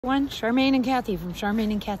Charmaine and Kathy from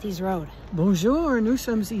Charmaine and Kathy's Road. Bonjour, nous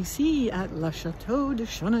sommes ici at le Château de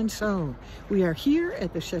Chenonceau. We are here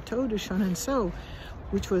at the Château de Chenonceau,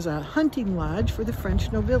 which was a hunting lodge for the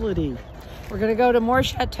French nobility. We're going to go to more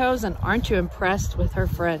chateaus, and aren't you impressed with her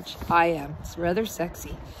French? I am. It's rather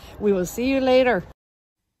sexy. We will see you later.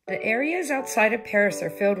 The areas outside of Paris are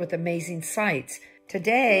filled with amazing sights.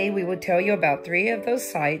 Today, we will tell you about 3 of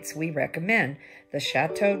those sites we recommend. The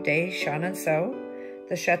Château de Chenonceau,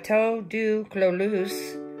 the Château du Clos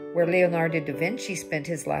Luce, where Leonardo da Vinci spent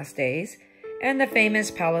his last days, and the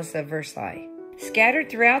famous Palace of Versailles. Scattered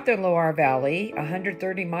throughout the Loire Valley,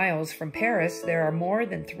 130 miles from Paris, there are more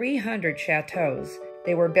than 300 chateaux.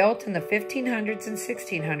 They were built in the 1500s and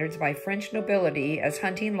 1600s by French nobility as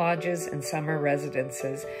hunting lodges and summer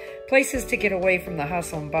residences, places to get away from the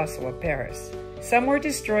hustle and bustle of Paris. Some were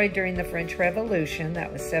destroyed during the French Revolution,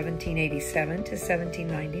 that was 1787 to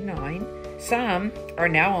 1799. Some are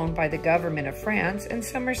now owned by the government of France, and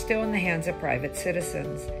some are still in the hands of private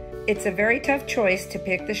citizens. It's a very tough choice to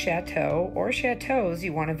pick the chateau or chateaux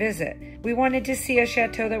you want to visit. We wanted to see a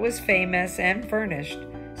chateau that was famous and furnished,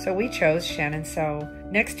 so we chose Chenonceau.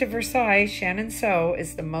 Next to Versailles, Chenonceau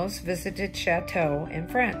is the most visited chateau in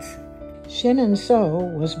France.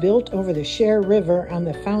 Chenonceau was built over the Cher River on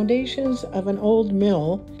the foundations of an old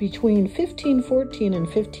mill between 1514 and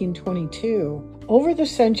 1522. Over the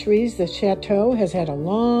centuries, the chateau has had a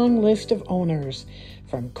long list of owners,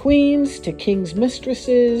 from queens to king's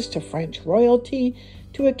mistresses to French royalty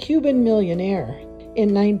to a Cuban millionaire.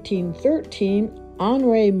 In 1913,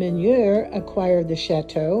 Henri Meunier acquired the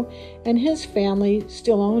chateau, and his family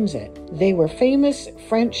still owns it. They were famous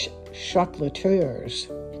French chocolateurs.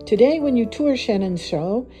 Today, when you tour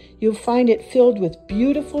Chenonceau, you'll find it filled with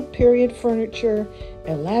beautiful period furniture,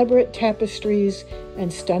 elaborate tapestries,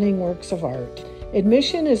 and stunning works of art.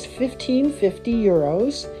 Admission is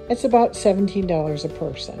 €15.50. That's about $17 a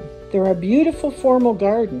person. There are beautiful formal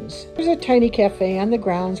gardens. There's a tiny cafe on the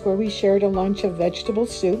grounds where we shared a lunch of vegetable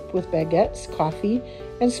soup with baguettes, coffee,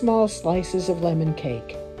 and small slices of lemon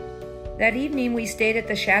cake. That evening, we stayed at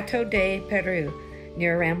the Château de Perreux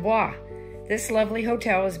near Amboise. This lovely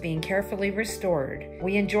hotel is being carefully restored.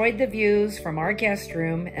 We enjoyed the views from our guest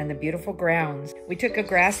room and the beautiful grounds. We took a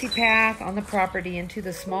grassy path on the property into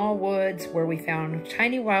the small woods where we found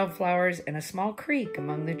tiny wildflowers and a small creek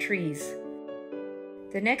among the trees.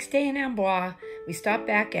 The next day in Amboise, we stopped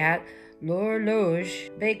back at L'Horloge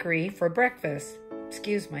Bakery for breakfast.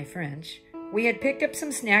 Excuse my French. We had picked up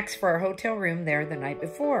some snacks for our hotel room there the night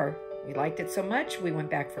before. We liked it so much, we went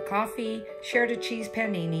back for coffee, shared a cheese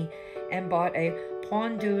panini, and bought a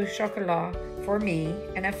pain du chocolat for me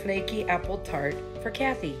and a flaky apple tart for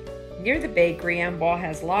Kathy. Near the bakery, Amboise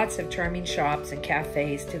has lots of charming shops and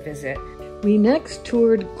cafes to visit. We next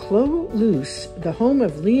toured Clos Luce, the home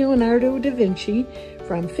of Leonardo da Vinci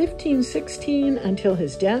from 1516 until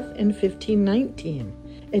his death in 1519.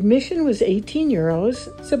 Admission was €18.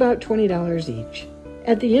 It's about $20 each.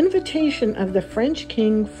 At the invitation of the French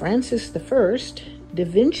King Francis I, Da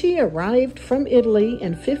Vinci arrived from Italy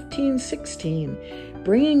in 1516,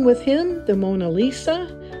 bringing with him the Mona Lisa,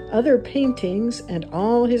 other paintings, and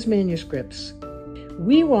all his manuscripts.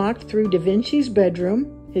 We walked through Da Vinci's bedroom,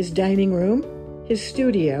 his dining room, his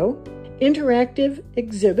studio, interactive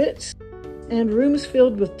exhibits, and rooms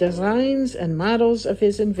filled with designs and models of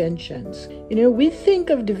his inventions. You know, we think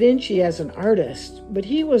of Da Vinci as an artist, but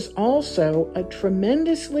he was also a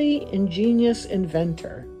tremendously ingenious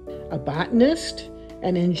inventor, a botanist,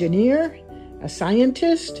 an engineer, a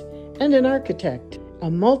scientist, and an architect, a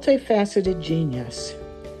multifaceted genius.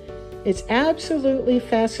 It's absolutely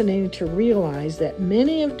fascinating to realize that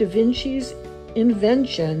many of Da Vinci's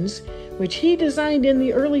inventions, which he designed in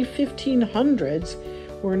the early 1500s,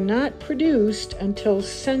 were not produced until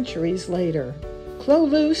centuries later. Clos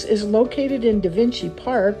Luce is located in Da Vinci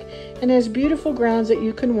Park and has beautiful grounds that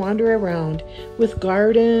you can wander around, with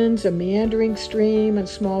gardens, a meandering stream, and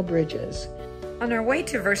small bridges. On our way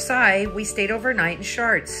to Versailles, we stayed overnight in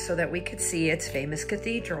Chartres so that we could see its famous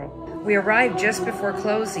cathedral. We arrived just before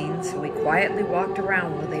closing, so we quietly walked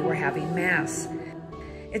around while they were having Mass.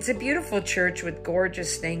 It's a beautiful church with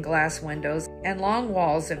gorgeous stained glass windows and long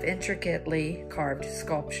walls of intricately carved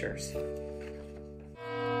sculptures.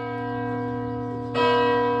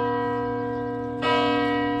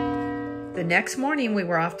 The next morning, we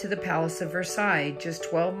were off to the Palace of Versailles, just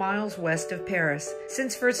 12 miles west of Paris.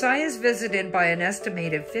 Since Versailles is visited by an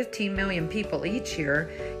estimated 15 million people each year,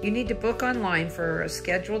 you need to book online for a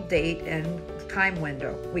scheduled date and time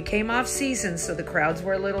window. We came off season, so the crowds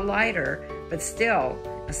were a little lighter, but still,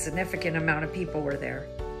 a significant amount of people were there.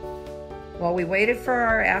 While we waited for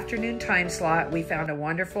our afternoon time slot, we found a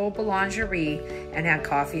wonderful boulangerie and had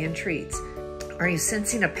coffee and treats. Are you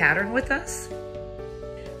sensing a pattern with us?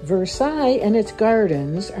 Versailles and its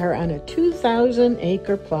gardens are on a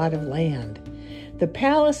 2,000-acre plot of land. The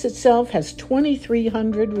palace itself has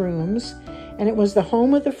 2,300 rooms, and it was the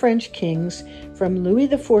home of the French kings from Louis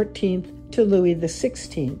XIV to Louis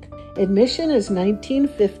XVI. Admission is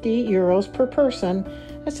 €19.50 per person.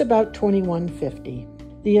 That's about $21.50.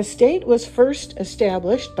 The estate was first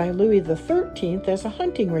established by Louis XIII as a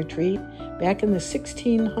hunting retreat back in the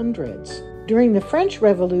 1600s. During the French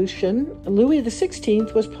Revolution, Louis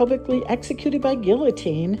XVI was publicly executed by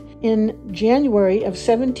guillotine in January of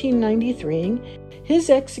 1793.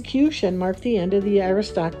 His execution marked the end of the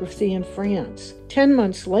aristocracy in France. 10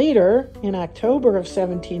 months later, in October of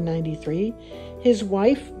 1793, his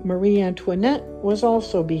wife, Marie Antoinette, was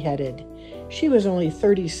also beheaded. She was only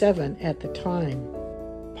 37 at the time.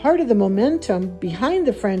 Part of the momentum behind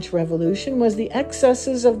the French Revolution was the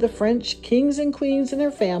excesses of the French kings and queens and their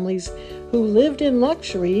families who lived in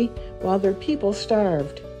luxury while their people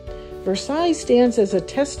starved. Versailles stands as a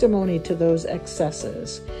testimony to those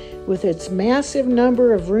excesses, with its massive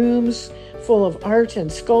number of rooms full of art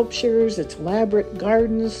and sculptures, its elaborate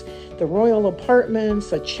gardens, the royal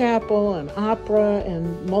apartments, a chapel, an opera,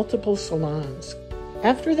 and multiple salons.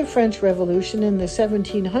 After the French Revolution in the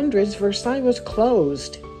 1700s, Versailles was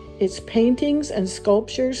closed. Its paintings and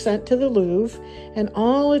sculptures sent to the Louvre, and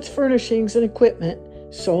all its furnishings and equipment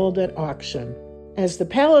sold at auction. As the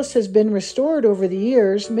palace has been restored over the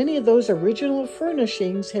years, many of those original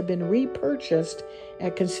furnishings have been repurchased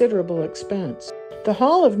at considerable expense. The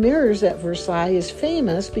Hall of Mirrors at Versailles is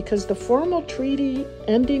famous because the formal treaty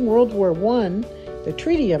ending World War I, the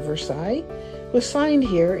Treaty of Versailles, was signed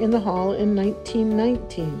here in the hall in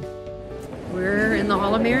 1919. We're in the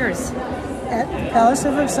Hall of Mirrors at Palace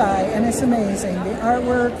of Versailles, and it's amazing. The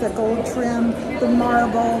artwork, the gold trim, the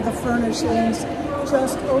marble, the furnishings,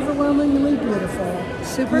 just overwhelmingly beautiful.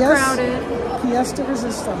 Super crowded. Pièce de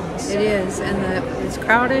résistance. It is, and it's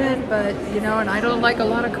crowded, but and I don't like a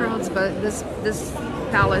lot of crowds, but this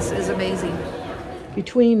palace is amazing.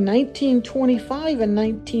 Between 1925 and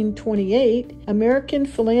 1928, American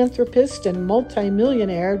philanthropist and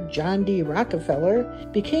multimillionaire John D. Rockefeller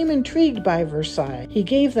became intrigued by Versailles. He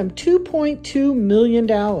gave them $2.2 million,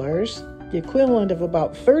 the equivalent of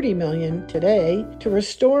about $30 million today, to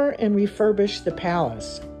restore and refurbish the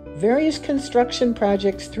palace. Various construction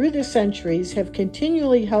projects through the centuries have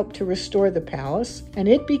continually helped to restore the palace, and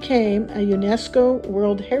it became a UNESCO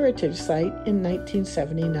World Heritage Site in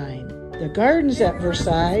 1979. The gardens at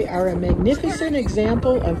Versailles are a magnificent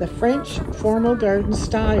example of the French formal garden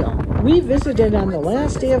style. We visited on the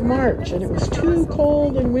last day of March, and it was too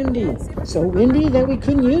cold and windy. So windy that we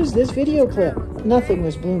couldn't use this video clip. Nothing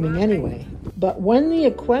was blooming anyway. But when the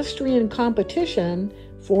equestrian competition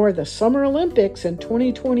for the Summer Olympics in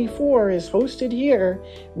 2024 is hosted here,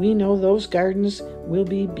 we know those gardens will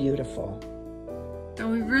be beautiful. So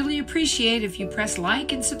we really appreciate if you press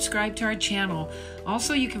like and subscribe to our channel.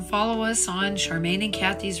 Also, you can follow us on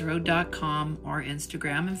CharmaineandKathy'sRoad.com or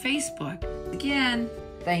Instagram and Facebook. Again,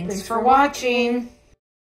 thanks for watching.